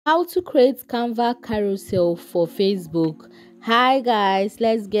How to create Canva Carousel for Facebook. Hi guys,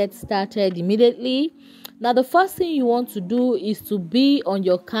 let's get started immediately. Now the first thing you want to do is to be on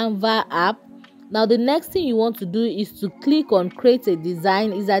your Canva app. Now the next thing you want to do is to click on create a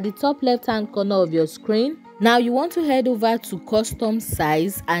design. It's at the top left hand corner of your screen. Now you want to head over to custom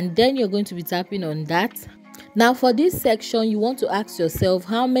size and then you're going to be tapping on that. Now for this section, you want to ask yourself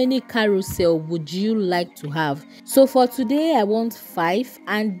how many carousel would you like to have. So for today I want 5,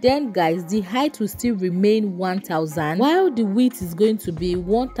 and then guys, the height will still remain 1000 while the width is going to be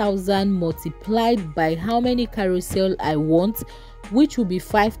 1000 multiplied by how many carousel I want, which will be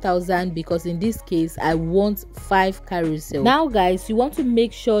 5000, because in this case I want 5 carousel. Now guys, you want to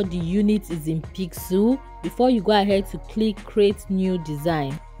make sure the unit is in pixel before you go ahead to click create new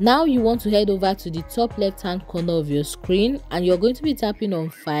design. Now you want to head over to the top left hand corner of your screen and you're going to be tapping on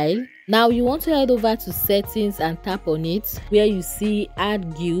file. Now you want to head over to settings and tap on it where you see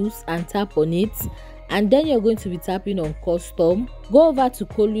add gills and tap on it, and then you're going to be tapping on custom. Go over to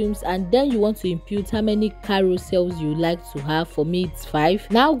columns and then you want to input how many carousels you like to have. For me it's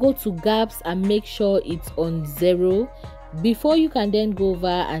 5. Now go to gaps and make sure it's on 0 before you can then go over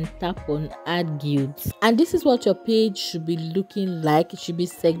and tap on add guilds. And this is what your page should be looking like. It should be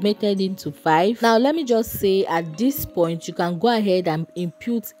segmented into 5. Now let me just say, at this point you can go ahead and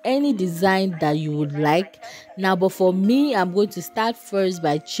input any design that you would like. Now but for me, I'm going to start first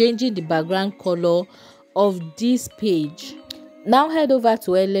by changing the background color of this page. Now head over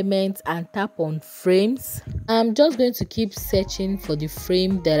to elements and tap on frames. I'm just going to keep searching for the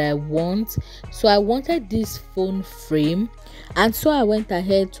frame that I want. So I wanted this phone frame, and so I went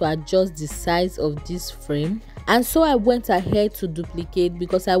ahead to adjust the size of this frame, and so I went ahead to duplicate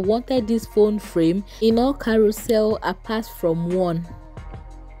because I wanted this phone frame in all carousel apart from one.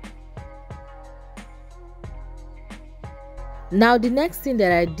 Now the next thing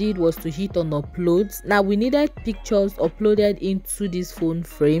that I did was to hit on uploads. Now we needed pictures uploaded into these phone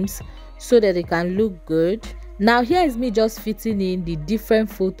frames so that they can look good. Now here is me just fitting in the different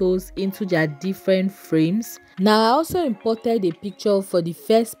photos into their different frames. Now I also imported a picture for the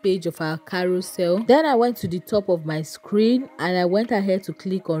first page of our carousel. Then I went to the top of my screen and I went ahead to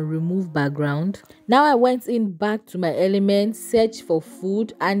click on remove background. Now I went in back to my elements, search for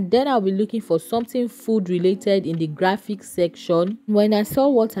food, and then I'll be looking for something food related in the graphics section. When I saw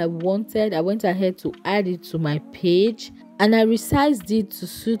what I wanted, I went ahead to add it to my page and I resized it to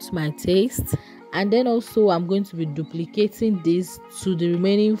suit my taste. And then also I'm going to be duplicating this to the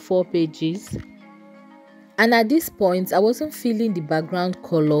remaining 4 pages. And at this point I wasn't feeling the background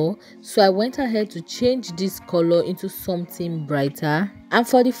color, so I went ahead to change this color into something brighter. And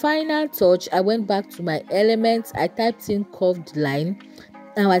for the final touch, I went back to my elements, I typed in curved line.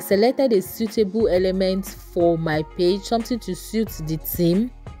 Now I selected a suitable element for my page, something to suit the theme.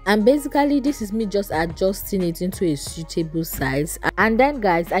 And basically this is me just adjusting it into a suitable size. And then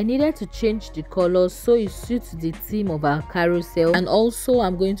guys, I needed to change the color so it suits the theme of our carousel. And also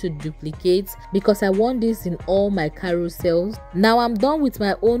I'm going to duplicate because I want this in all my carousels. Now I'm done with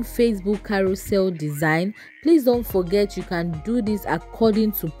my own Facebook carousel design. Please don't forget you can do this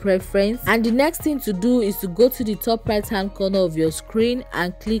according to preference. And the next thing to do is to go to the top right hand corner of your screen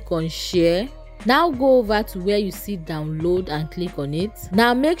and click on share. Now go over to where you see download and click on it.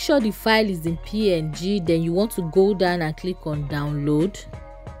 Now make sure the file is in PNG, then you want to go down and click on download.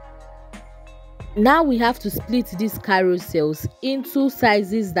 Now we have to split these carousels into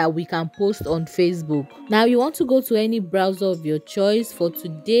sizes that we can post on Facebook. Now you want to go to any browser of your choice. For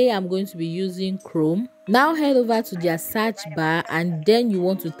today I'm going to be using Chrome. Now head over to their search bar and then you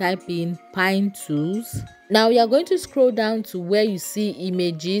want to type in Pine Tools. Now you are going to scroll down to where you see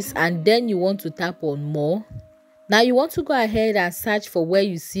images and then you want to tap on more. Now you want to go ahead and search for where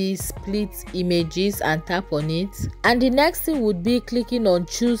you see split images and tap on it. And the next thing would be clicking on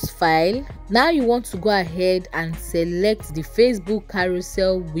choose file. Now you want to go ahead and select the Facebook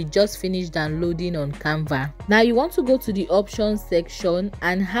carousel we just finished downloading on Canva. Now you want to go to the options section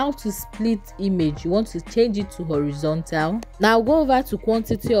and how to split image. You want to change it to horizontal. Now go over to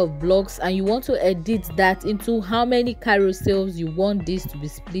quantity of blocks and you want to edit that into how many carousels you want this to be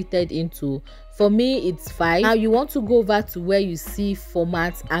splitted into. For me it's 5. Now you want to go over to where you see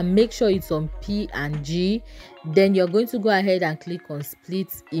format and make sure it's on PNG. Then you're going to go ahead and click on split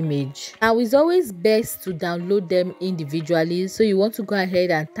image. Now it's always best to download them individually, so you want to go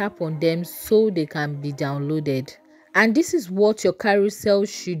ahead and tap on them so they can be downloaded. And this is what your carousel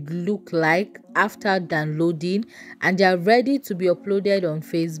should look like after downloading, and they are ready to be uploaded on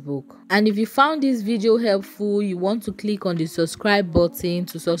Facebook. And if you found this video helpful, you want to click on the subscribe button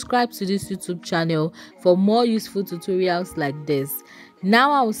to subscribe to this YouTube channel for more useful tutorials like this.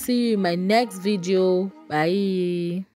 Now I will see you in my next video. Bye.